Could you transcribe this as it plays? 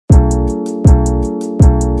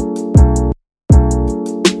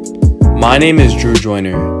My name is Drew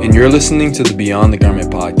Joyner, and you're listening to the Beyond the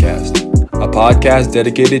Garment podcast, a podcast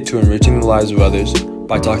dedicated to enriching the lives of others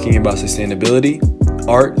by talking about sustainability,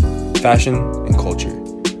 art, fashion, and culture.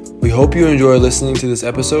 We hope you enjoy listening to this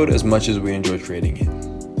episode as much as we enjoy creating it.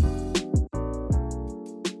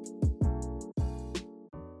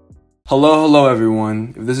 Hello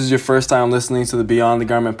everyone. If this is your first time listening to the Beyond the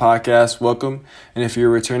Garment podcast, welcome. And if you're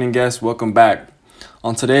a returning guest, welcome back.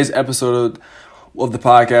 On today's episode of the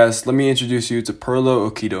podcast, let me introduce you to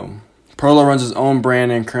Perlo Okido. Perlo runs his own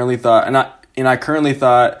brand and I currently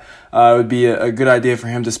thought it would be a good idea for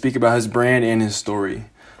him to speak about his brand and his story.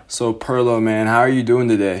 So Perlo, man, how are you doing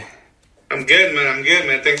today? I'm good,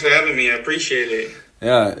 man. Thanks for having me. I appreciate it.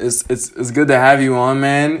 Yeah, it's good to have you on,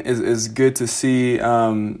 man. It's good to see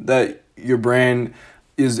that your brand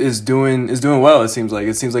is doing well. It seems like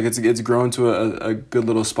it's grown to a good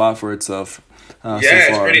little spot for itself. So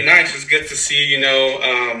it's pretty nice. It's good to see,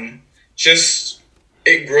 just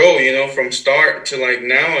it grow, from start to like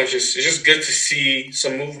now. It's just good to see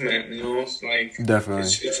some movement. It's like definitely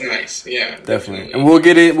it's nice. Yeah, definitely. And we'll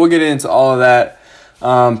get into all of that,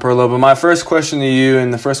 Perlo. But my first question to you,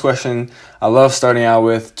 and the first question I love starting out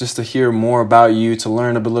with, just to hear more about you, to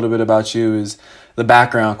learn a little bit about you, is the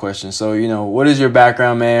background question. So, what is your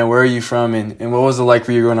background, man? Where are you from, and what was it like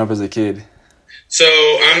for you growing up as a kid? So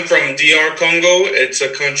I'm from DR Congo. It's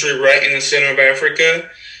a country right in the center of Africa.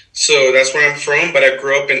 So that's where I'm from, but I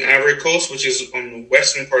grew up in Ivory Coast, which is on the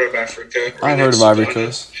western part of Africa. I've heard of Ivory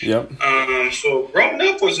Coast. Yep. So growing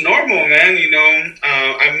up was normal, man.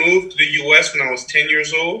 I moved to the U.S. when I was 10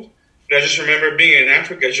 years old. But I just remember being in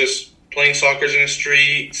Africa, just playing soccer in the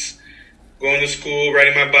streets, going to school,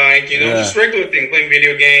 riding my bike, just regular thing, playing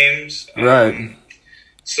video games. Right.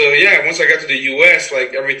 So, once I got to the U.S.,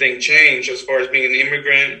 like, everything changed as far as being an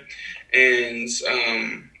immigrant and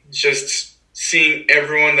just seeing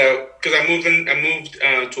everyone because I moved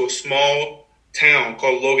to a small town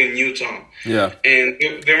called Logan, Utah. Yeah. And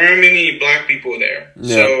there weren't many black people there.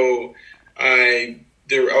 Yeah. So, I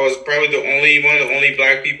was probably one of the only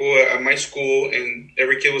black people at my school, and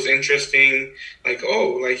every kid was interesting. Like,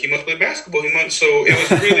 he must play basketball. So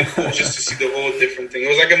it was really cool just to see the whole different thing. It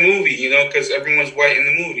was like a movie, because everyone's white in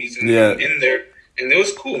the movies and in there, and it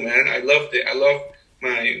was cool, man. I loved it. I love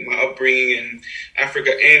my upbringing in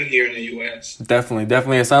Africa and here in the U.S.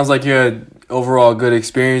 Definitely. It sounds like you had overall good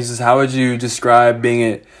experiences. How would you describe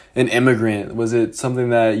being an immigrant? Was it something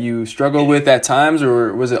that you struggled with at times,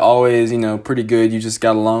 or was it always, pretty good? You just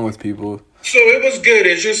got along with people? So it was good.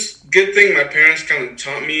 It's just good thing my parents kind of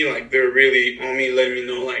taught me, like, they're really on me, letting me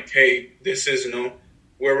know, like, hey, this is,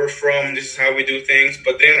 where we're from. This is how we do things.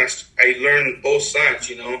 But then I learned both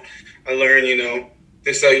sides, I learned,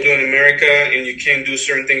 this is how you do in America, and you can't do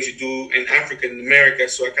certain things you do in Africa and America.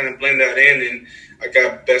 So I kind of blend that in, and I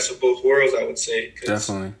got best of both worlds, I would say.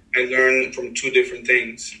 Definitely. I learned from two different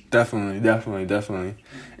things. Definitely.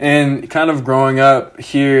 And kind of growing up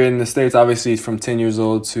here in the States, obviously from 10 years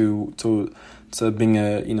old to being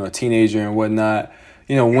a teenager and whatnot,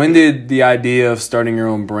 when did the idea of starting your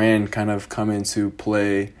own brand kind of come into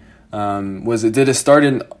play? Did it start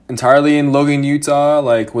entirely in Logan, Utah?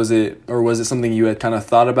 Like, was it something you had kind of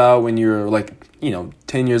thought about when you were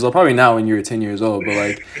 10 years old? Probably not when you were 10 years old,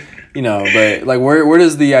 but where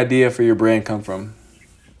does the idea for your brand come from?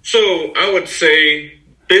 So I would say,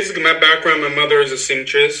 basically, my background, my mother is a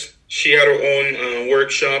seamstress. She had her own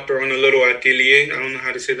workshop, her own little atelier. I don't know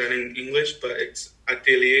how to say that in English, but it's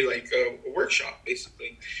atelier, like a workshop,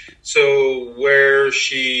 basically. So where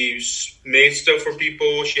she made stuff for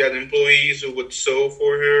people, she had employees who would sew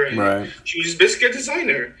for her, and she was basically a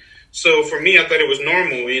designer. So for me, I thought it was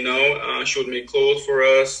normal, she would make clothes for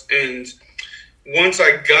us. And once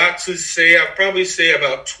I got to I'd probably say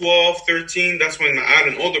about 12, 13, that's when I had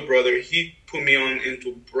an older brother. He put me on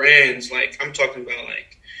into brands, like, I'm talking about,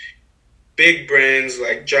 like, big brands,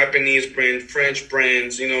 like Japanese brands, French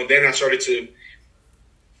brands, then I started to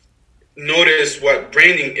notice what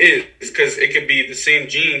branding is, because it could be the same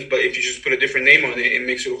jeans, but if you just put a different name on it, it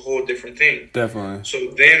makes it a whole different thing. Definitely.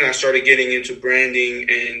 So then I started getting into branding,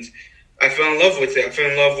 and I fell in love with it. I fell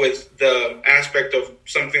in love with the aspect of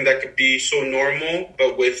something that could be so normal,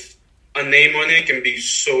 but with a name on it can be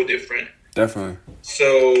so different. Definitely.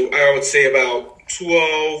 So I would say about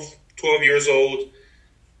 12 years old,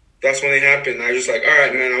 that's when it happened. I was just like, all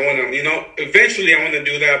right, man, I want to, eventually I want to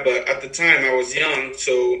do that. But at the time I was young.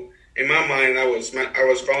 So in my mind, I was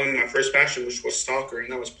following my first passion, which was soccer.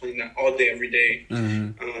 And I was playing that all day, every day.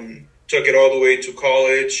 Mm-hmm. Took it all the way to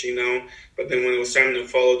college, But then when it was time to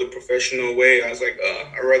follow the professional way, I was like,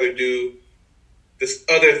 I'd rather do this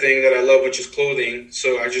other thing that I love, which is clothing.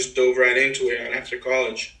 So I just dove right into it after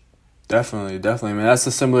college. Definitely, definitely, man. That's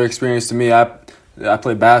a similar experience to me. I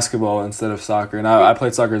played basketball instead of soccer, and I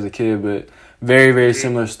played soccer as a kid, but very, very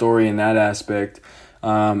similar story in that aspect.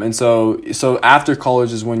 And so after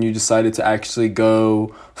college is when you decided to actually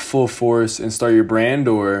go full force and start your brand,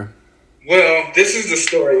 or? Well, this is the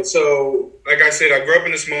story. So, like I said, I grew up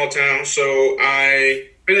in a small town. So I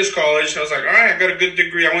finished college. I was like, all right, I got a good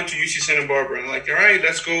degree. I went to UC Santa Barbara. I'm like, all right,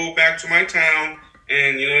 let's go back to my town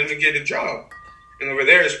and, to get a job. And over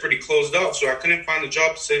there, it's pretty closed off. So I couldn't find a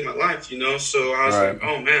job to save my life. So I was Right. like,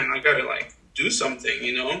 oh, man, I got to, do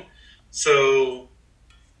something. So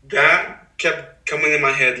that kept coming in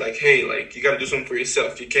my head, like, hey, you got to do something for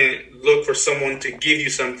yourself. You can't look for someone to give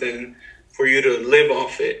you something for you to live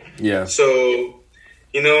off it. Yeah. So,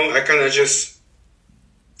 I kind of just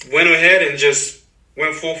went ahead and just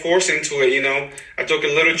went full force into it. I took a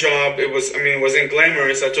little job. It wasn't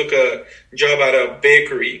glamorous. I took a job at a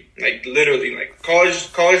bakery, literally,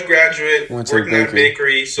 college graduate, working at a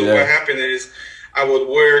bakery. So what happened is I would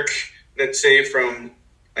work, let's say from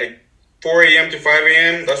 4 a.m. to 5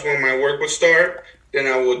 a.m. That's when my work would start. Then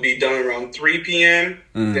I would be done around 3 p.m.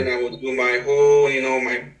 Then I would do my whole,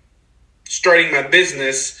 starting my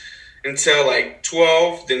business until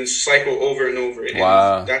 12, then cycle over and over. And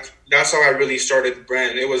wow. That's how I really started the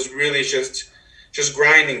brand. It was really just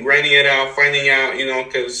grinding it out, finding out,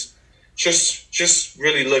 because just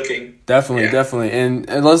really looking. Definitely. And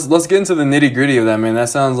let's get into the nitty gritty of that, man. That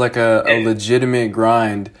sounds like a legitimate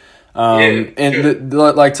grind.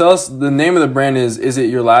 Tell us the name of the brand. Is it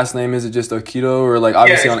your last name? Is it just Okito, or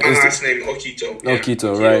obviously on Instagram? Last name Okito. Yeah.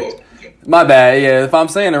 Okito, right? My bad. Yeah, if I'm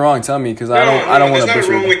saying it wrong, tell me, because I don't want to butcher it. There's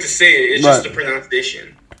not a wrong way to say it. It's just the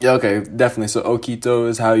pronunciation. Yeah. Okay. Definitely. So Okito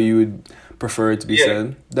is how you would prefer it to be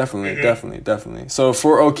said. Definitely. Definitely. So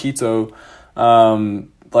for Okito,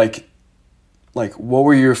 what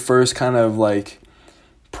were your first kind of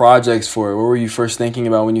projects for it? What were you first thinking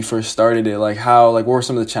about when you first started it? What were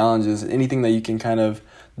some of the challenges? Anything that you can kind of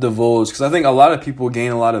divulge? Because I think a lot of people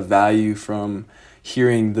gain a lot of value from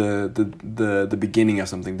hearing the beginning of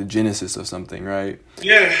something, the genesis of something, right?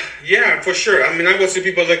 Yeah, for sure. I mean, I would see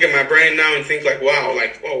people look at my brand now and think wow,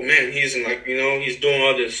 oh man, he's he's doing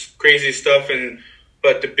all this crazy stuff.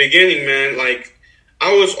 But the beginning, man,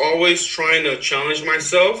 I was always trying to challenge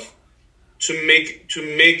myself to make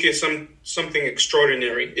it something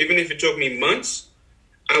extraordinary. Even if it took me months,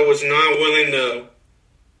 I was not willing to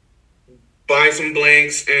buy some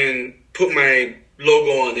blanks and put my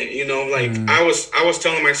logo on it. I was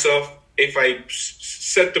telling myself, if I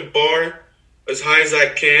set the bar as high as I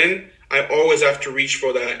can, I always have to reach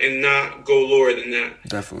for that and not go lower than that.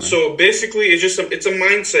 Definitely. So basically, it's a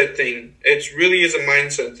mindset thing. It really is a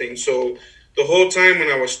mindset thing. So the whole time when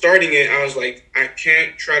I was starting it, I was like, I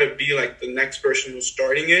can't try to be like the next person who's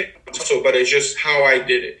starting it. But it's just how I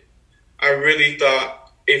did it. I really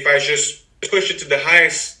thought if I just push it to the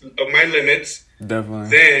highest of my limits, definitely,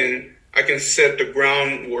 then I can set the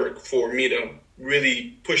groundwork for me to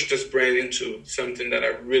really push this brand into something that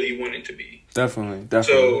I really want it to be. Definitely.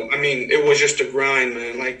 So, it was just a grind,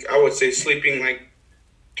 man. I would say sleeping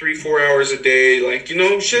 3-4 hours a day,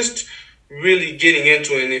 just really getting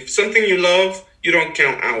into it. And if something you love, you don't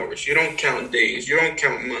count hours, you don't count days, you don't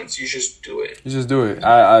count months, you just do it. You just do it.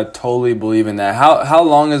 I totally believe in that. How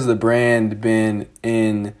long has the brand been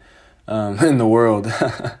in the world? All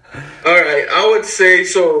right, I would say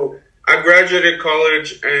so. I graduated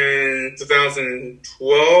college in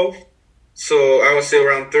 2012, so I would say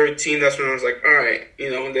around 13. That's when I was like, all right,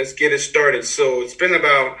 let's get it started. So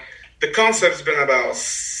the concept's been about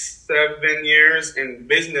 7 years, and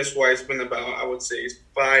business-wise, been about, I would say,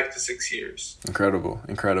 5 to 6 years. Incredible.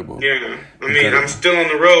 Yeah, I'm still on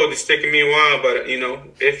the road. It's taking me a while, but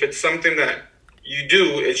if it's something that you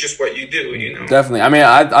do, it's just what you do. Definitely.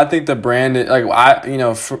 I think the brand,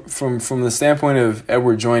 from the standpoint of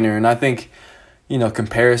Edward Joyner, and I think,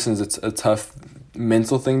 comparisons, it's a tough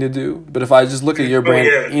mental thing to do. But if I just look at your brand,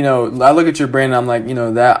 I look at your brand, and I'm like,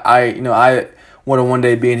 that I want to one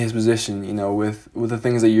day be in his position, with the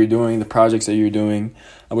things that you're doing, the projects that you're doing,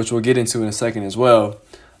 which we'll get into in a second as well.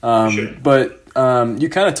 Sure. But you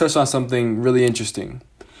kind of touched on something really interesting.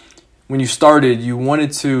 When you started, you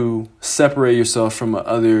wanted to separate yourself from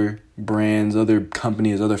other brands, other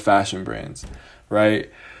companies, other fashion brands, right?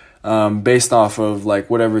 Based off of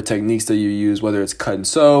whatever techniques that you use, whether it's cut and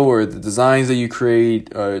sew or the designs that you create,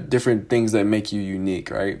 different things that make you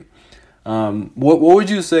unique, right? What would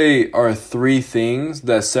you say are 3 things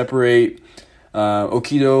that separate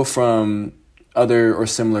Okito from other or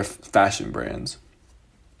similar fashion brands?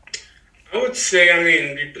 I would say,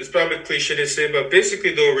 it's probably cliche to say, but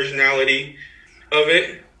basically the originality of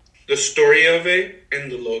it, the story of it, and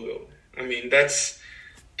the logo. I mean, those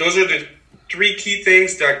are the three key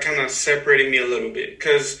things that kind of separated me a little bit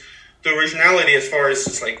because the originality, as far as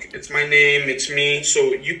it's like it's my name, it's me.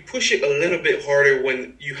 So you push it a little bit harder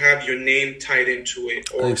when you have your name tied into it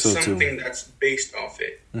I or think so too. something that's based off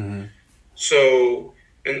it. Mm-hmm. So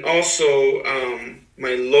and also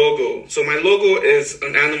my logo. So my logo is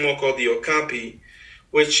an animal called the okapi,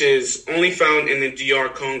 which is only found in the DR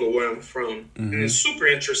Congo where I'm from, and Mm-hmm. it's super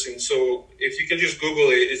interesting. So if you can just Google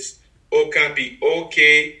it, it's okapi,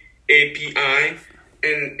 OKAPI,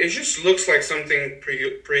 and it just looks like something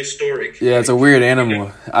prehistoric. Yeah, it's a Like, weird you know,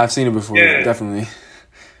 animal. I've seen it before, yeah. definitely.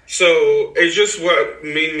 So it's just what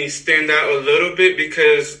made me stand out a little bit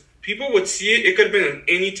because people would see it. It could have been on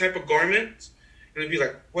any type of garment, and they'd be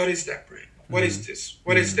like, "What is that brand? What Mm-hmm. is this?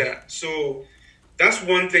 What is that?" So that's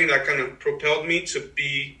one thing that kind of propelled me to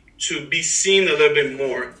be seen a little bit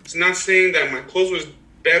more. It's not saying that my clothes was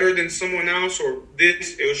better than someone else or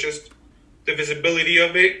this. It was just the visibility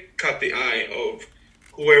of it caught the eye of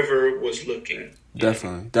whoever was looking.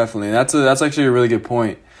 Definitely, definitely. That's actually a really good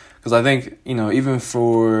point because I think even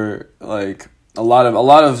for like a lot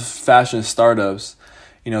of fashion startups,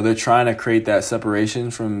 they're trying to create that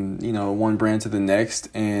separation from one brand to the next,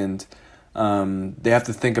 and they have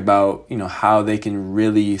to think about how they can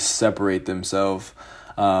really separate themselves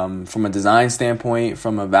from a design standpoint,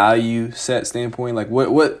 from a value set standpoint. Like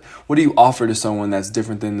what do you offer to someone that's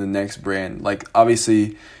different than the next brand? Like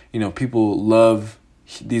obviously, people love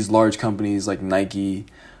these large companies like Nike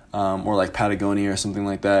or like Patagonia or something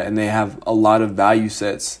like that, and they have a lot of value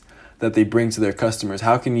sets that they bring to their customers.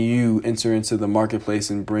 How can you enter into the marketplace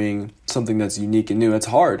and bring something that's unique and new? It's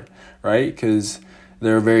hard, right? Because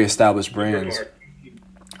they're very established brands.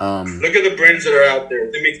 Look at the brands that are out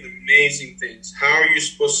there. They're making amazing things. How are you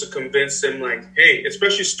supposed to convince them, like, hey,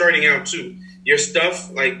 especially starting out too, your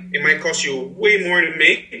stuff, like, it might cost you way more to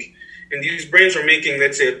make. And these brands are making,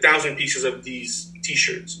 let's say, 1,000 pieces of these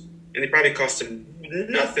T-shirts. And they probably cost them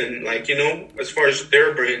nothing, like, as far as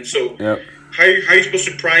their brand. So Yep. how are you supposed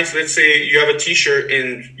to price, let's say you have a T-shirt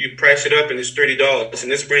and you price it up and it's $30.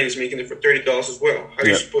 And this brand is making it for $30 as well. How are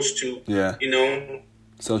you Yep. supposed to, Yeah.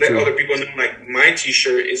 So let true. other people know, like, my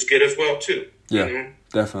T-shirt is good as well too. Yeah.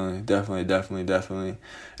 Definitely.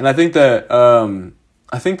 And I think that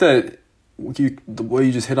what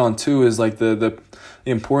you just hit on too is like the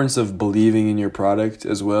importance of believing in your product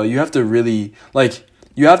as well. You have to really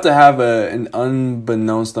you have to have an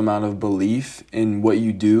unbeknownst amount of belief in what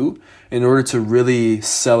you do in order to really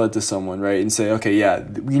sell it to someone, right? And say, okay, yeah,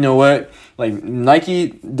 you know what? Like Nike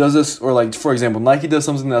does this, or like, for example, Nike does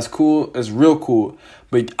something that's cool, it's real cool,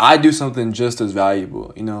 but I do something just as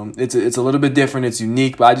valuable. It's a little bit different, it's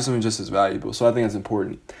unique, but I do something just as valuable. So I think that's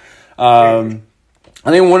important. I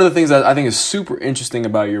think one of the things that I think is super interesting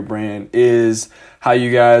about your brand is how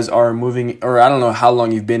you guys are moving, or I don't know how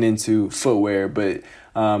long you've been into footwear, but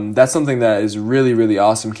that's something that is really, really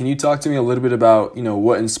awesome. Can you talk to me a little bit about,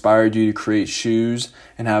 what inspired you to create shoes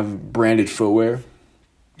and have branded footwear?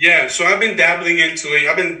 Yeah, so I've been dabbling into it.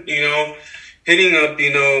 I've been, hitting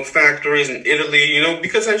up, factories in Italy,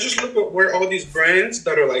 because I just look at where all these brands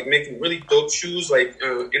that are like making really dope shoes, like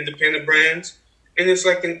independent brands, and it's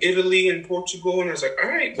like in Italy and Portugal, and I was like, all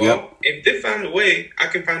right, well, Yep. if they found a way, I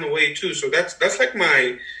can find a way too. So that's like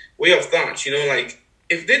my way of thought, like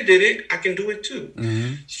if they did it, I can do it too.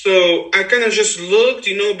 Mm-hmm. So I kind of just looked,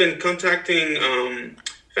 been contacting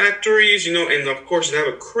factories, and of course they have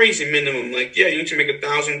a crazy minimum. Like, yeah, you need to make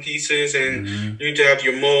 1,000 pieces, and Mm-hmm. you need to have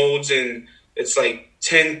your molds, and it's like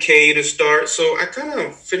 10K to start. So I kind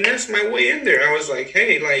of finessed my way in there. I was like,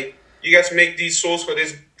 hey, like, you guys make these soles for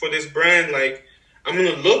this brand, like, I'm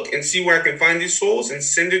gonna look and see where I can find these soles and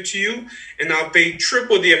send it to you, and I'll pay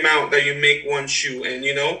triple the amount that you make one shoe, and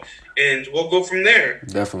and we'll go from there.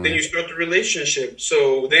 Definitely. Then you start the relationship.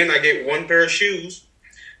 So then I get one pair of shoes,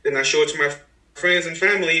 then I show it to my friends and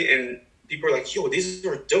family, and people are like, yo, these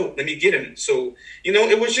are dope, let me get them. So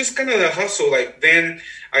it was just kind of a hustle. Like, then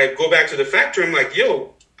I go back to the factory, I'm like,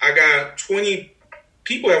 yo, I got 20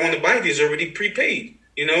 people that want to buy these already prepaid.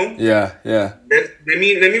 Yeah. Let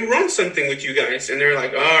me run something with you guys. And they're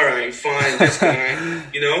like, all right, fine, this guy,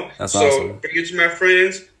 That's so awesome. bring it to my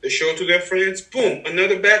friends, they show it to their friends, boom,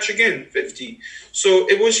 another batch again, 50. So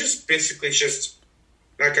it was just basically just,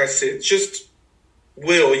 like I said, just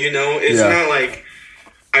will, it's Yeah. not like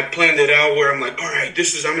I planned it out where I'm like, all right,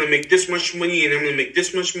 I'm going to make this much money and I'm going to make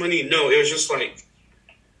this much money. No, it was just like,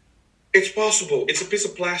 it's possible. It's a piece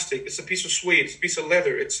of plastic. It's a piece of suede. It's a piece of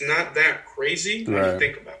leather. It's not that crazy when Right. you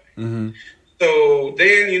think about it. Mm-hmm. So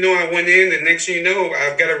then, I went in, and next thing you know,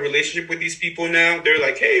 I've got a relationship with these people now. They're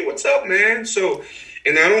like, hey, what's up, man? So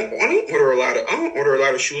And I don't order a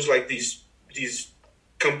lot of shoes like these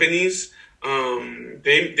companies.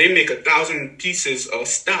 They make 1,000 pieces of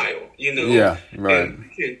style, Yeah, right. and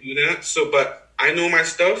I can't do that. So, but I know my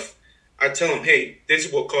stuff. I tell them, hey,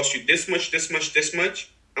 this will cost you this much, this much, this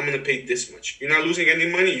much. I'm gonna pay this much. You're not losing any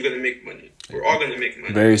money. You're gonna make money. We're all gonna make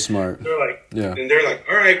money. Very smart. They're like, Yeah. and they're like,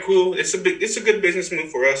 all right, cool. It's a good business move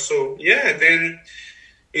for us. So yeah, then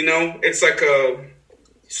it's like a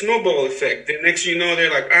snowball effect. The next thing you know, they're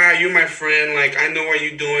like, you're my friend. Like I know what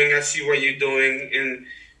you're doing. I see what you're doing, and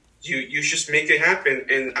you just make it happen.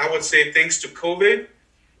 And I would say thanks to COVID,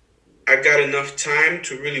 I got enough time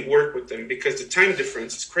to really work with them because the time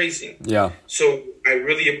difference is crazy. Yeah. So I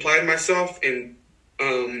really applied myself, and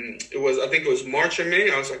I think it was March or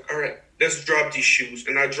May. I was like, all right, let's drop these shoes,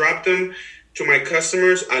 and I dropped them to my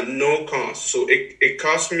customers at no cost. So it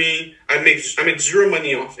cost me. I made zero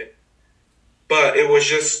money off it, but it was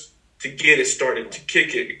just to get it started, to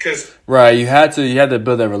kick it, because Right. You had to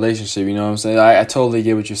build that relationship. You know what I'm saying? I totally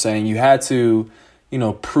get what you're saying. You had to,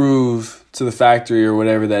 prove to the factory or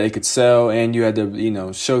whatever that it could sell, and you had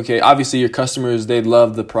to, showcase. Obviously, your customers, they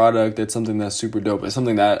love the product. It's something that's super dope. It's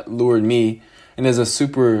something that lured me, and is a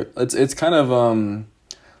super. It's kind of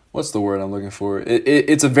what's the word I'm looking for?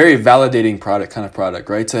 It's a very validating product,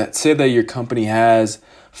 right? To say that your company has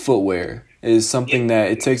footwear is something that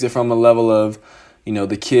it takes it from a level of,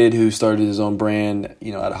 the kid who started his own brand,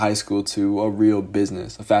 out of high school to a real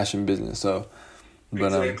business, a fashion business. So, but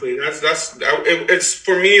exactly. It's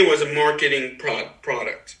for me. It was a marketing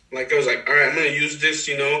product. Like I was like, all right, I'm gonna use this,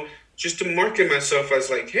 just to market myself as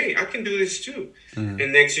like, hey, I can do this too. mm-hmm.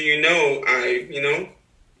 And next thing you know,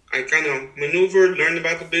 I kind of maneuvered, learned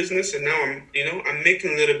about the business, and now I'm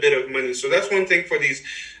making a little bit of money. So that's one thing for these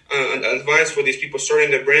advice for these people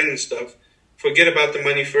starting their brand and stuff. Forget about the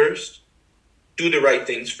money first. Do the right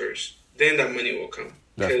things first. Then that money will come.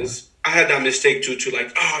 Because I had that mistake too. To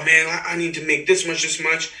like, oh man, I need to make this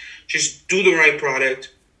much. Just do the right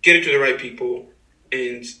product, get it to the right people,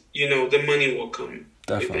 and the money will come.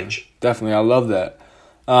 Definitely, I love that.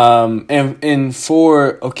 And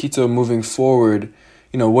for Okito moving forward,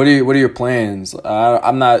 what are your plans?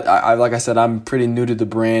 I'm not. Like I said, I'm pretty new to the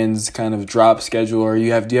brand's kind of drop schedule. Do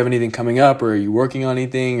you have anything coming up, or are you working on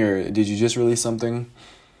anything, or did you just release something?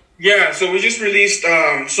 Yeah, so we just released.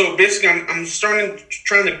 So basically, I'm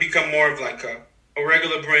trying to become more of like a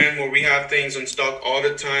regular brand where we have things in stock all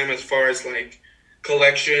the time as far as like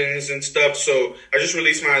collections and stuff. So I just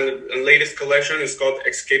released my latest collection. It's called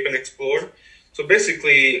Escape and Explore. So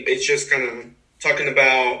basically, it's just kind of talking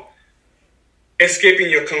about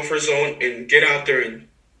escaping your comfort zone and get out there and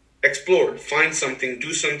explore, find something,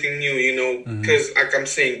 do something new. Because like I'm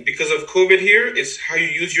saying, because of COVID here, is how you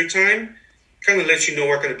use your time. Kind of lets you know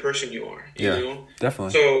what kind of person you are. You know?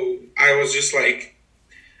 Definitely. So I was just like,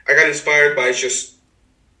 I got inspired by just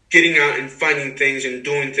getting out and finding things and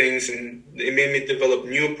doing things, and it made me develop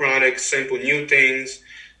new products, sample new things.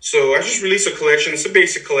 So I just released a collection. It's a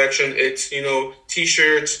basic collection. It's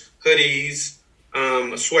t-shirts, hoodies,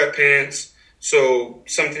 sweatpants. So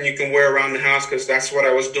something you can wear around the house because that's what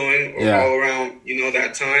I was doing all around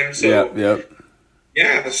that time. So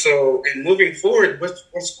yeah, so, and moving forward,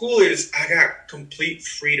 what's cool is I got complete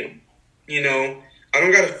freedom. I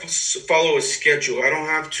don't got to follow a schedule. I don't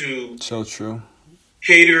have to so true.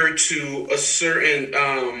 Cater to a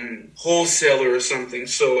certain wholesaler or something.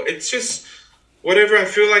 So it's just whatever I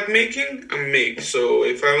feel like making, I make. So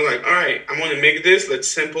if I'm like, all right, I'm going to make this, let's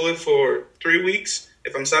sample it for 3 weeks.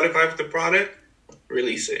 If I'm satisfied with the product,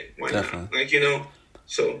 release it. Why not? Like,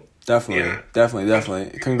 so...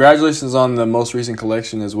 Definitely. Congratulations on the most recent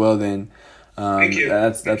collection as well. Then, thank you.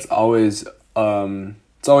 That's always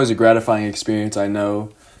it's always a gratifying experience. I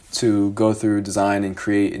know to go through design and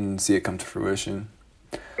create and see it come to fruition.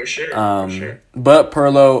 For sure. But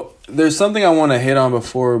Perlo, there's something I want to hit on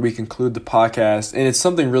before we conclude the podcast, and it's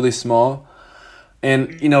something really small.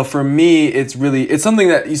 And for me, it's something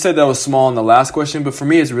that you said that was small in the last question, but for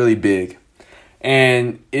me, it's really big.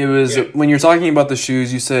 And it was when you're talking about the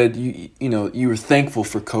shoes, you said you were thankful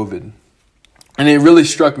for COVID, and it really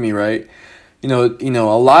struck me, right? A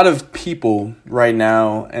lot of people right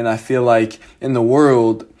now, and I feel like in the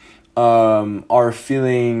world, are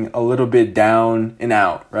feeling a little bit down and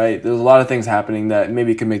out, right? There's a lot of things happening that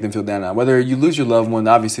maybe can make them feel down and out. Whether you lose your loved one,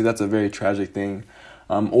 obviously that's a very tragic thing,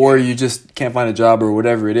 or you just can't find a job or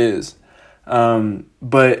whatever it is.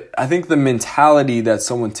 But I think the mentality that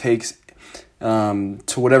someone takes to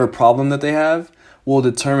whatever problem that they have will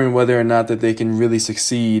determine whether or not that they can really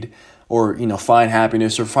succeed or, find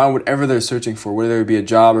happiness or find whatever they're searching for, whether it be a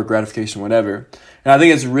job or gratification, whatever. And I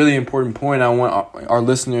think it's a really important point I want our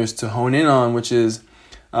listeners to hone in on, which is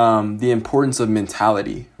the importance of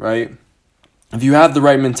mentality, right? If you have the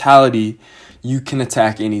right mentality, you can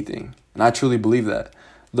attack anything. And I truly believe that.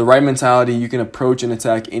 The right mentality, you can approach and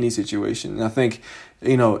attack any situation. And I think,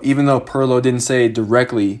 even though Perlo didn't say it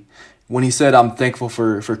directly, when he said, I'm thankful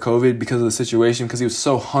for COVID because of the situation, because he was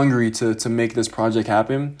so hungry to make this project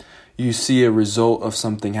happen, you see a result of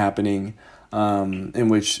something happening in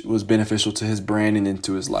which was beneficial to his brand and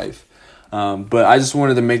into his life. But I just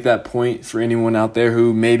wanted to make that point for anyone out there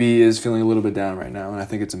who maybe is feeling a little bit down right now, and I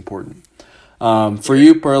think it's important. For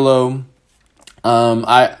you, Perlo,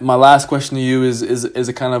 my last question to you is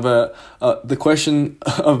a kind of the question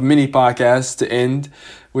of many podcasts to end,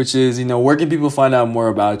 which is, where can people find out more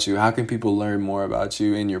about you? How can people learn more about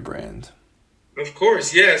you and your brand? Of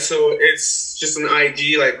course, yeah. So it's just an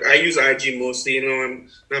IG. Like, I use IG mostly. I'm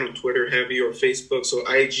not on Twitter heavy or Facebook. So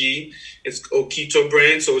IG, it's Okito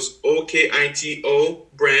Brand. So it's OKITO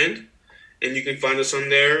Brand, and you can find us on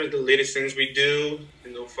there. The latest things we do.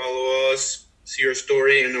 Follow us, see our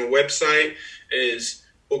story, and our website is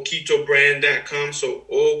okitobrand.com. So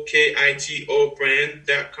OKITO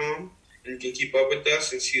brand.com, and you can keep up with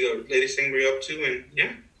us and see the latest thing we're up to. And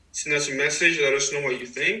yeah. Send us a message, let us know what you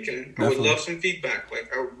think, and Definitely. I would love some feedback.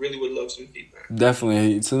 I really would love some feedback.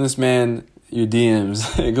 Definitely. Send this man your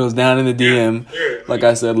DMs. It goes down in the DM, sure. Like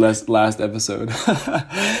I said last episode.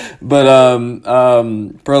 But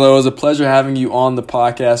Perlo, it was a pleasure having you on the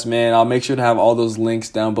podcast, man. I'll make sure to have all those links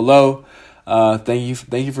down below. Thank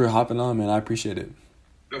you for hopping on, man. I appreciate it.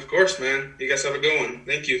 Of course, man. You guys have a good one.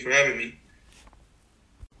 Thank you for having me.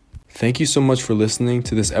 Thank you so much for listening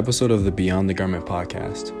to this episode of the Beyond the Garment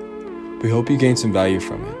podcast. We hope you gained some value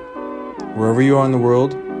from it. Wherever you are in the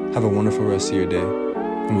world, have a wonderful rest of your day,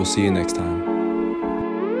 and we'll see you next time.